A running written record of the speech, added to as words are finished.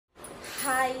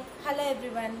Hello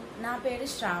everyone, నా పేరు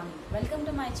Shravani. Welcome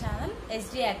to my channel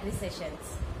Agri Sessions.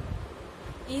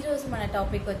 ఈ రోజు మన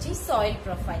టాపిక్ వచ్చి సాయిల్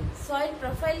ప్రొఫైల్. సాయిల్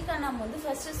ప్రొఫైల్ కన్నా ముందు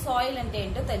ఫస్ట్ సాయిల్ అంటే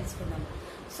ఏంటో తెలుసుకుందాం.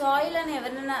 సాయిల్ అని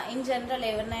ఎవరైనా ఇన్ జనరల్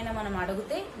ఎవరినైనా మనం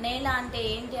అడిగితే నేల అంటే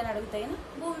ఏంటి అని అడిగితే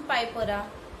భూమి పై పొర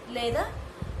లేదా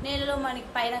నేలలో మనకి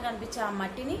పైన కనిపించే ఆ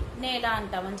మట్టిని నేల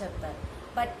అంటామని చెప్తారు.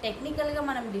 బట్ టెక్నికల్ గా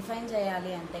మనం డిఫైన్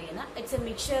చేయాలి అంటే it's a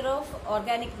mixture of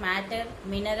organic matter,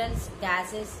 minerals,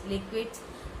 gases, liquids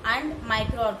and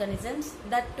micro organisms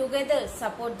that together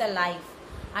support the life.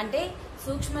 అంటే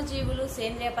సూక్ష్మజీవులు,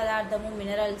 సేంద్రియ పదార్థము,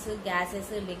 మినరల్స్,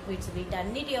 గ్యాసెస్, లిక్విడ్స్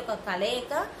వీటన్నిటి యొక్క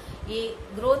కలయిక ఈ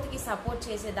గ్రోత్ కి సపోర్ట్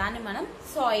చేసేదాన్ని మనం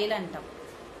సాయిల్ అంటాం.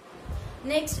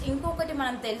 నెక్స్ట్ ఇంకొకటి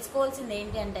మనం తెలుసుకోవాల్సింది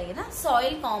ఏంటి అంటే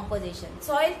సాయిల్ కాంపోజిషన్.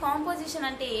 సాయిల్ కాంపోజిషన్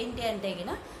అంటే ఏంటి అంటే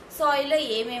సాయిల్ లో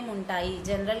ఏమేమి ఉంటాయి,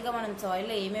 జనరల్ గా మనం సాయిల్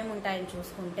లో ఏమేమి ఉంటాయని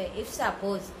చూసుకుంటే ఇఫ్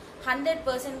సపోజ్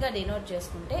 100% గా డినోట్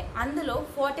చేసుకుంటే అందులో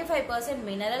 45%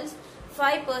 minerals,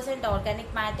 5%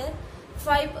 organic matter,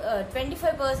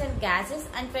 25% gases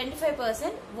and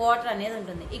 25% water అనేది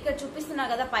ఉంటుంది. ఇక్కడ చూపిస్తున్నా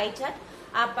కదా పై చార్ట్,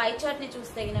 ఆ పై చార్ట్ ని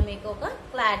చూస్తే మీకు ఒక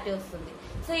క్లారిటీ వస్తుంది.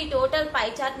 సో ఈ టోటల్ పై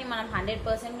చార్ట్ ని మనం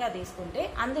 100% గా తీసుకుంటే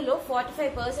అందులో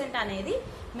 45% అనేది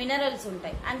మినరల్స్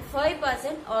ఉంటాయి and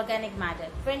 5% organic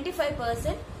matter,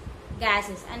 25%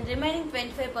 gases and remaining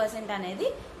 25% అనేది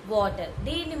వాటర్.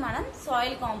 దీన్ని మనం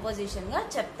సాయిల్ కాంపోజిషన్ గా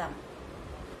చెప్తాం.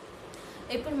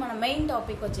 ఇప్పుడు మన మెయిన్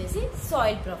టాపిక్ వచ్చేసి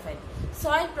సాయిల్ ప్రొఫైల్.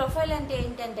 సాయిల్ ప్రొఫైల్ అంటే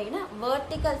ఏంటంటే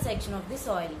vertical section of the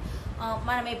soil.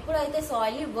 మనం ఎప్పుడైతే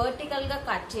సాయిల్ ని వర్టికల్ గా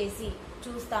కట్ చేసి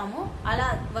చూస్తామో అలా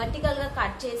వర్టికల్ గా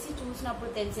కట్ చేసి చూసినప్పుడు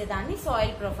తెలిసేదాన్ని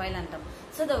సాయిల్ ప్రొఫైల్ అంటాం.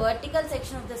 So the vertical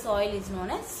section of the soil is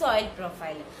known as soil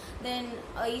profile. Then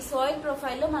ఈ సాయిల్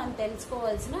ప్రొఫైల్ లో మనం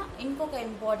తెలుసుకోవాల్సిన ఇంకొక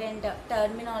ఇంపార్టెంట్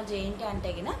టర్మినాలజీ ఏంటి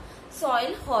అంటే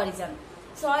సాయిల్ హారిజన్.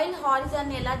 సాయిల్ హారిజన్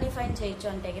ని ఎలా డిఫైన్ చేయొచ్చు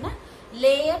అంటే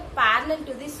layer parallel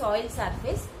to the soil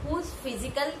surface whose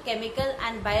physical, chemical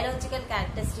and biological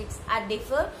characteristics are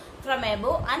differ from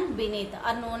above and beneath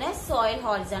are known as soil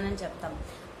horizon అని చెప్తాం.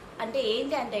 అంటే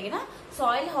ఏంటి అంటే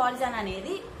సాయిల్ హారిజన్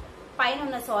అనేది పైన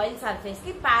ఉన్న సాయిల్ సర్ఫేస్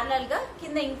కి ప్యారలల్ గా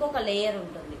కింద ఇంకొక లేయర్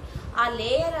ఉంటుంది. ఆ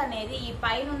లేయర్ అనేది ఈ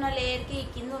పైన ఉన్న లేయర్ కి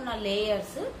కింద ఉన్న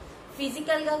లేయర్స్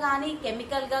ఫిజికల్ గా గానీ,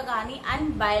 కెమికల్ గా గానీ అండ్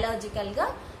బయాలజికల్ గా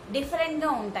డిఫరెంట్ గా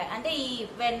ఉంటాయి. అంటే ఈ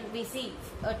when we see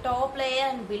top layer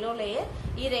and below layer,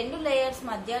 ఈ రెండు లేయర్స్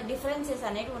మధ్య డిఫరెన్సెస్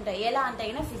అనేవి ఉంటాయి. ఎలా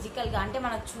అంటే ఫిజికల్ గా అంటే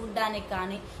మనకు చూడడానికి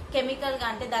కానీ, కెమికల్ గా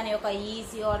అంటే దాని యొక్క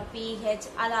ఈసీ ఆర్ పీహెచ్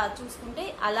అలా చూసుకుంటే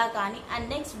అలా కానీ, అండ్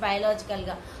నెక్స్ట్ బయాలజికల్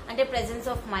గా అంటే ప్రెసెన్స్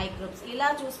ఆఫ్ మైక్రోబ్స్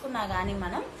ఇలా చూసుకున్నా గానీ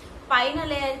మనం పైన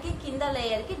లేయర్ కి కింద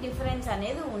లేయర్ కి డిఫరెన్స్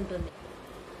అనేది ఉంటుంది.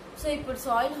 సో ఇప్పుడు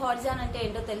సాయిల్ హారిజన్ అంటే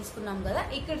ఏంటో తెలుసుకున్నాం కదా.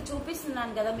 ఇక్కడ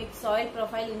చూపిస్తున్నాను కదా మీకు సాయిల్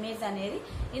ప్రొఫైల్ ఇమేజ్ అనేది,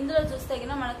 ఇందులో చూస్తే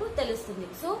మనకు తెలుస్తుంది.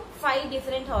 So 5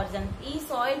 different horizon. ఈ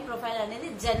సాయిల్ ప్రొఫైల్ అనేది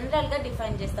జనరల్ గా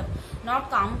డిఫైన్ చేస్తాం, not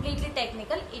completely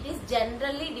technical, it is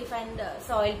generally defined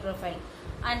soil profile.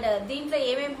 And దీంట్లో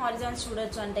ఏమేమి హారిజన్స్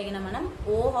చూడొచ్చు అంటే మనం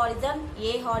ఓ horizon,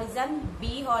 A horizon,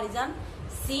 B horizon,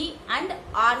 C and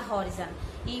are horizon.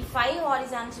 ఈ 5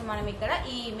 హారిజన్స్ మనం ఇక్కడ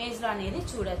ఈ ఇమేజ్ లో అనేది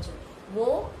చూడొచ్చు. ఓ,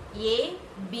 ఏ,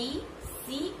 B,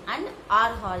 C and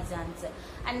are horizons.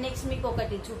 And next మీకు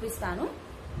ఒకటి చూపిస్తాను.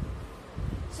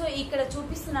 సో ఇక్కడ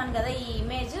చూపిస్తున్నాను కదా ఈ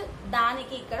ఇమేజ్,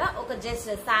 దానికి ఇక్కడ ఒక జస్ట్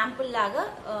శాంపుల్ లాగా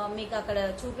మీకు అక్కడ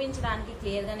చూపించడానికి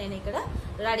క్లియర్ గా నేను ఇక్కడ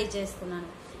రెడీ చేసుకున్నాను.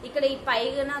 ఇక్కడ ఈ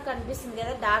పైన కనిపిస్తుంది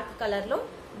కదా డార్క్ కలర్ లో,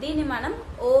 దీన్ని మనం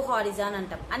ఓ హారిజన్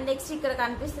అంటాం. అండ్ నెక్స్ట్ ఇక్కడ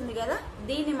కనిపిస్తుంది కదా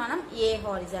దీన్ని మనం ఏ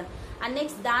హారిజన్. అండ్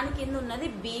నెక్స్ట్ దాని కింద ఉన్నది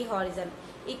బి హారిజన్,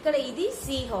 ఇక్కడ ఇది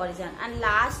సి హారిజన్ అండ్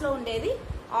లాస్ట్ లో ఉండేది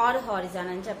ఆర్ హారిజన్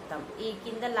అని చెప్తాం. ఈ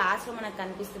కింద లాస్ట్ లో మనకు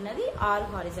కనిపిస్తున్నది are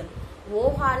horizon. Oh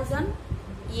horizon,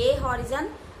 A horizon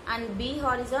and B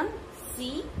horizon, C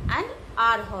and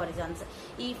are horizons.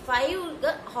 ఈ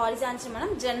 5 హారిజన్స్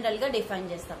మనం జనరల్ గా డిఫైన్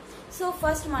చేస్తాం. సో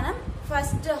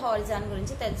ఫస్ట్ హారిజన్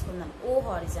గురించి తెలుసుకుందాం, ఓ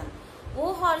హారిజన్. ఓ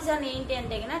హారిజన్ ఏంటి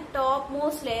అంటే top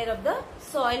most layer of the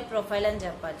soil profile అని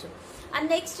చెప్పచ్చు. అండ్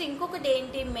నెక్స్ట్ ఇంకొకటి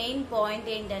ఏంటి మెయిన్ పాయింట్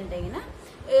ఏంటంటే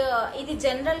ఇది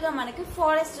జనరల్ గా మనకి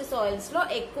ఫారెస్ట్ సాయిల్స్ లో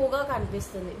ఎక్కువగా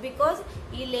కనిపిస్తుంది. బికాస్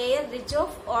ఈ layer rich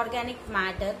of organic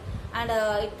matter and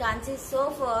it consist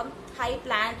of high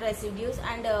plant residues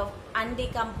and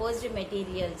అన్డికంపోజ్డ్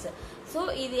materials. So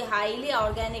ఇది హైలీ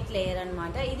ఆర్గానిక్ లేయర్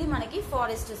అనమాట. ఇది మనకి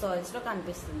ఫారెస్ట్ సాయిల్స్ లో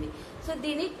కనిపిస్తుంది. సో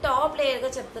దీన్ని టాప్ లేయర్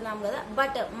గా చెప్తున్నాం కదా.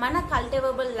 బట్ మన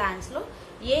కల్టివబుల్ ల్యాండ్స్ లో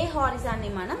ఏ హారిజన్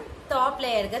ని మనం టాప్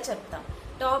లేయర్ గా చెప్తాం.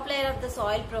 Top layer of the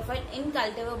soil profile in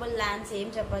cultivable lands ఏం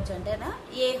చెప్పొచ్చు అంటే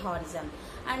ఏ horizon.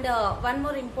 And one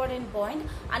more important point,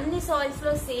 అన్ని సాయిల్స్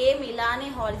లో సేమ్ ఇలానే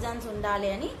హారిజన్స్ ఉండాలి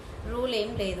అని రూల్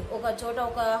ఏం లేదు. ఒక చోట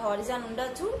ఒక హారిజన్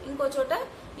ఉండొచ్చు, ఇంకో చోట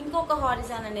ఇంకొక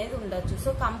హారిజన్ అనేది ఉండొచ్చు.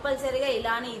 సో కంపల్సరీగా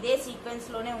ఇలానే ఇదే సీక్వెన్స్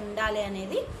లోనే ఉండాలి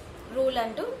అనేది రూల్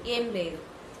అంటూ ఏం లేదు.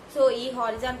 సో ఈ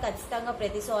హారిజాన్ ఖచ్చితంగా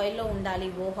ప్రతి సాయిల్లో ఉండాలి.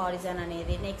 ఓ హారిజాన్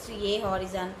అనేది, నెక్స్ట్ ఏ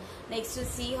హారిజాన్, నెక్స్ట్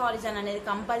సి హారిజాన్ అనేది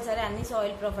కంపల్సరీ అన్ని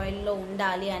సాయిల్ ప్రొఫైల్లో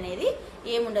ఉండాలి అనేది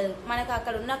ఏముండదు. మనకు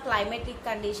అక్కడ ఉన్న climatic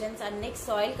conditions and next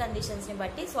soil కండిషన్స్ని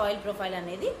బట్టి సాయిల్ ప్రొఫైల్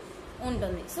అనేది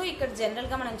ఉంటుంది. సో ఇక్కడ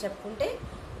జనరల్గా మనం చెప్పుకుంటే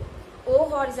ఓ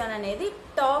హారిజాన్ అనేది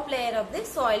top layer of the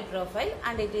soil profile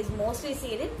and it is mostly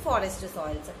scene in forest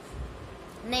soils.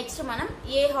 Next మనం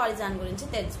ఏ హారిజాన్ గురించి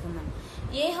తెలుసుకుందాం.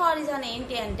 ఏ హారిజాన్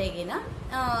ఏంటి అంటే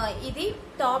ఇది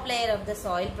top layer of the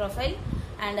soil profile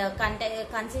and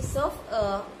consist of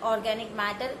organic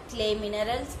matter, clay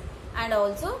minerals and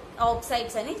also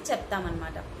oxides అని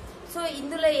చెప్తామన్నమాట. So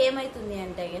ఇందులో ఏమైతుంది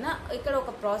అంటే ఇక్కడ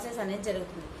ఒక ప్రాసెస్ అనేది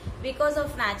జరుగుతుంది. Because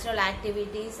of natural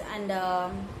activities and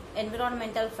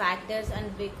environmental factors and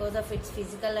because of it's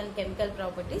physical and chemical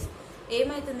properties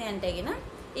ఏమైతుంది అంటే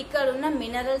ఇక్కడ ఉన్న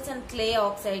minerals and clay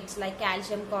oxides like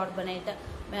calcium carbonate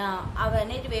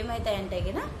అవన్నిటివి ఏమవుతాయంటే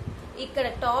ఇక్కడ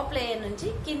టాప్ లేయర్ నుంచి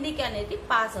కిందికి అనేది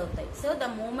పాస్ అవుతాయి. So the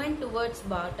moment towards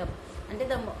bottom అంటే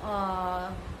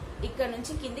ఇక్కడ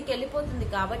నుంచి కిందికి వెళ్ళిపోతుంది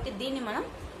కాబట్టి దీన్ని మనం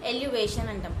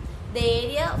ఎల్యువేషన్ అంటాం. The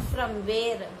area from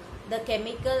where the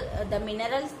chemical the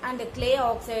minerals and clay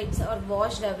oxides are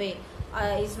washed away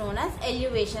is known as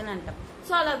ఎల్యువేషన్ అంటాం.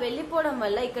 సో అలా వెళ్ళిపోవడం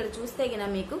వల్ల ఇక్కడ చూస్తే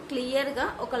మీకు క్లియర్ గా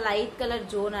ఒక లైట్ కలర్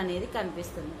జోన్ అనేది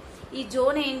కనిపిస్తుంది. ఈ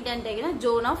జోన్ ఏంటంటే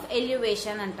జోన్ ఆఫ్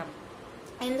ఎల్యువేషన్ అంటాం.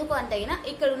 ఎందుకు అంటే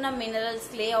ఇక్కడ ఉన్న మినరల్స్,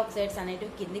 క్లే ఆక్సైడ్స్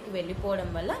అనేటివి కిందికి వెళ్ళిపోవడం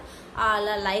వల్ల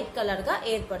అలా లైట్ కలర్ గా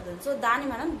ఏర్పడుతుంది. సో దాన్ని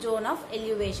మనం జోన్ ఆఫ్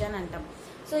ఎల్యువేషన్ అంటాం.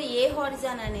 సో ఏ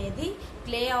హారిజాన్ అనేది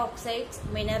clay oxides,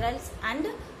 minerals and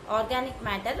organic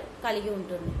matter కలిగి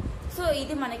ఉంటుంది. సో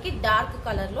ఇది మనకి డార్క్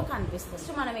కలర్ లో కనిపిస్తుంది.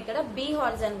 సో మనం ఇక్కడ బి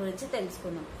హారిజాన్ గురించి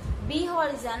తెలుసుకుందాం. B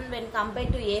Horizon when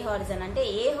compare to A Horizon అంటే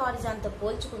ఏ హారిజాన్ తో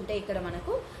పోల్చుకుంటే ఇక్కడ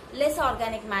మనకు లెస్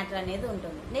ఆర్గానిక్ మ్యాటర్ అనేది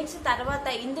ఉంటుంది. నెక్స్ట్ తర్వాత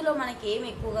ఇందులో మనకి ఏం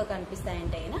ఎక్కువగా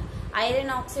కనిపిస్తాయంటే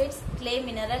iron oxides, clay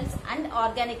minerals and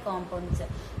organic compounds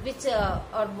which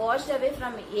are washed away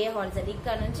from A Horizon.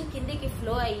 ఇక్కడ నుంచి కిందికి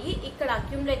ఫ్లో అయ్యి ఇక్కడ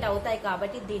అక్యుములేట్ అవుతాయి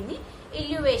కాబట్టి దీన్ని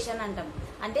ఇల్యువేషన్ అంటాం.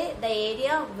 అంటే the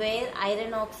area where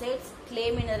iron oxides, clay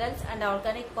minerals and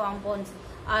organic compounds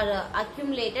are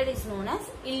accumulated is known as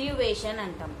ఇల్యువేషన్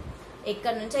అంటాం.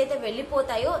 ఎక్కడి నుంచి అయితే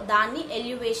వెళ్ళిపోతాయో దాన్ని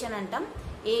ఎల్యువేషన్ అంటాం.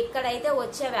 ఎక్కడైతే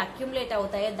వచ్చి అవి అక్యుములేట్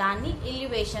అవుతాయో దాన్ని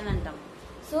ఇల్యువేషన్ అంటాం.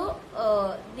 సో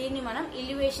దీన్ని మనం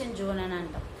ఇల్యువేషన్ జోన్ అని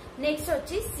అంటాం. నెక్స్ట్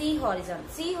వచ్చి సి హారిజాన్.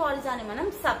 సి హారిజాన్ మనం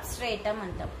సబ్స్ట్రేటమ్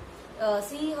అంటాం.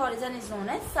 C Horizon is known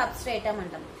as substratum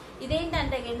అంటాం.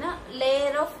 ఇదేంటంటే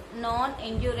layer of non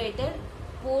ఎండ్యూరేటెడ్,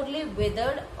 purely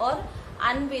విదర్డ్ are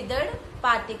అన్విదర్డ్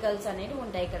particles అనేవి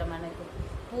ఉంటాయి. ఇక్కడ మనకు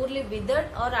purely విదర్డ్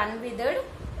are అన్విదర్డ్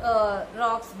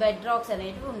racks, bed racks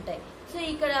అనేవి ఉంటాయి. సో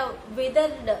ఇక్కడ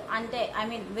విదర్డ్ అంటే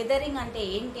విదరింగ్ అంటే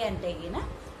ఏంటి అంటే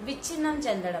విచ్ఛిన్నం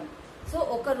చెందడం. సో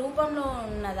ఒక రూపంలో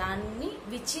ఉన్న దాన్ని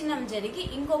విచ్ఛిన్నం జరిగి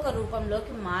ఇంకొక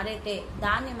రూపంలోకి మారైతే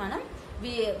దాన్ని మనం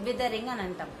విదరింగ్ అని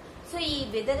అంటాం. సో ఈ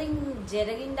విదరింగ్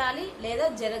జరిగిండాలి లేదా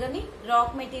జరగని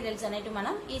రాక్ మెటీరియల్స్ అనేవి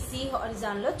మనం ఈ సి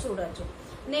హారిజాన్ లో చూడొచ్చు.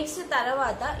 నెక్స్ట్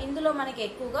తర్వాత ఇందులో మనకి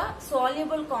ఎక్కువగా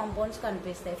సాల్యుబుల్ కాంపౌండ్స్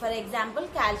కనిపిస్తాయి. For example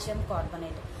calcium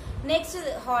carbonate. Next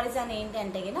Horizon ఏంటి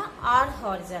అంటే ఆర్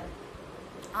హారిజాన్.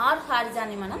 ఆర్ హారిజాన్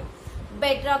ని మనం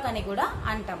బెడ్ రాక్ అని కూడా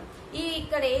అంటాం. ఈ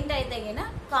ఇక్కడ ఏంటైతే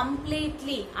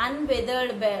కంప్లీట్లీ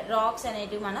అన్వెదర్డ్ రాక్స్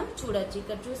అనేటివి మనం చూడొచ్చు.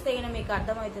 ఇక్కడ చూస్తే మీకు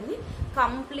అర్థమవుతుంది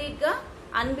కంప్లీట్ గా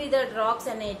అన్వెదర్డ్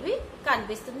రాక్స్ అనేటివి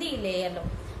కనిపిస్తుంది ఈ లేయర్ లో.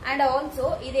 అండ్ ఆల్సో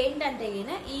ఇదేంటంటే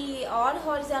ఈ ఆర్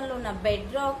హారిజాన్ లో ఉన్న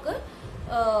బెడ్ రాక్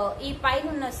ఈ పైన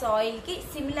ఉన్న సాయిల్ కి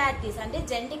సిమిలారిటీస్ అంటే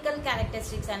జెనెటికల్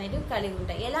క్యారెక్టరిస్టిక్స్ అనేవి కలిగి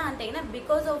ఉంటాయి. ఎలా అంటే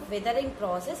బికాస్ ఆఫ్ వెదరింగ్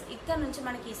ప్రాసెస్ ఇక్కడ నుంచి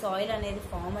మనకి ఈ సాయిల్ అనేది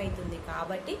ఫామ్ అవుతుంది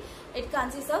కాబట్టి it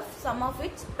consist of some of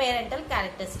it's parental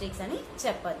characteristics అని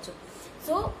చెప్పొచ్చు.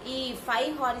 సో ఈ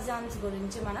 5 హారిజాన్స్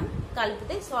గురించి మనం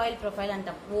కలిపితే సాయిల్ ప్రొఫైల్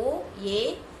అంటాం. ఓ, ఏ,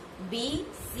 B,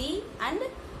 C and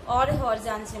are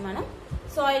horizons ని మనం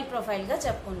సాయిల్ ప్రొఫైల్ గా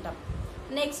చెప్పుకుంటాం.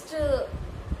 నెక్స్ట్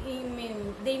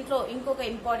దీంట్లో ఇంకొక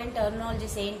ఇంపార్టెంట్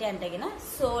టర్మినాలజీస్ ఏంటి అంటే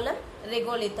సోలం,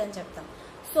 రెగోలిత్ అని చెప్తాం.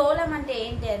 సోలం అంటే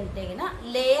ఏంటి అంటే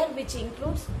layer which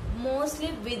includes mostly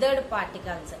విదర్డ్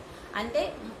particles అంటే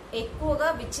ఎక్కువగా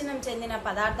విచ్ఛిన్నం చెందిన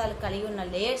పదార్థాలు కలిగి ఉన్న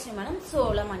లేయర్స్ ని మనం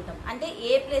సోలం అంటాం. అంటే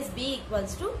ఏ ప్లస్ బి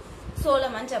ఈక్వల్స్ టు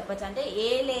సోలం అని చెప్పొచ్చు. అంటే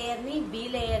ఏ లేయర్ ని బి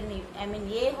లేయర్ ని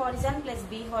ఏ Horizon plus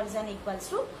B Horizon equals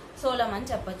to సోలం అని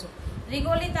చెప్పొచ్చు.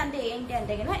 రిగోలిత్ అంటే ఏంటి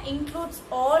అంటే includes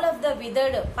all of the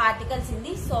విదర్డ్ particles in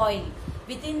the soil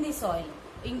with in the soil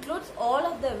includes all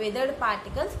of the విదర్డ్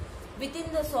particles with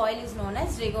in the soil is known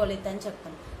as రిగోలిత్ అని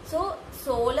చెప్తాం. So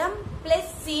సోలం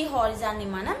plus C Horizon ని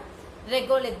మనం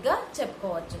regolith గా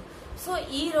చెప్పుకోవచ్చు. సో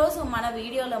ఈ రోజు మన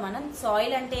వీడియోలో మనం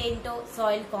సాయిల్ అంటే ఏంటో,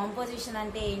 సాయిల్ కాంపోజిషన్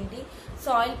అంటే ఏంటి,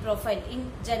 soil profile in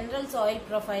general soil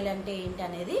profile అంటే ఏంటి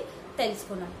అనేది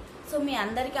తెలుసుకున్నాం. సో మీ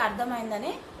అందరికీ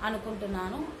అర్థమైందని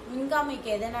అనుకుంటున్నాను. ఇంకా మీకు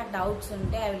ఏదైనా డౌట్స్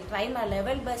ఉంటే I will try my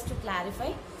level best to clarify.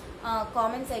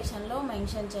 Comment సెక్షన్లో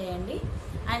మెన్షన్ చేయండి.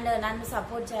 అండ్ నన్ను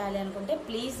సపోర్ట్ చేయాలి అనుకుంటే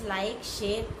please like,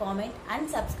 share, comment and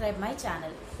subscribe my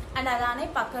channel. And అలానే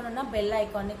పక్కనున్న బెల్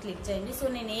ఐకాన్ని క్లిక్ చేయండి. సో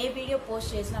నేను ఏ వీడియో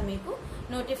పోస్ట్ చేసినా మీకు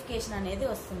నోటిఫికేషన్ అనేది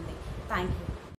వస్తుంది. Thank you.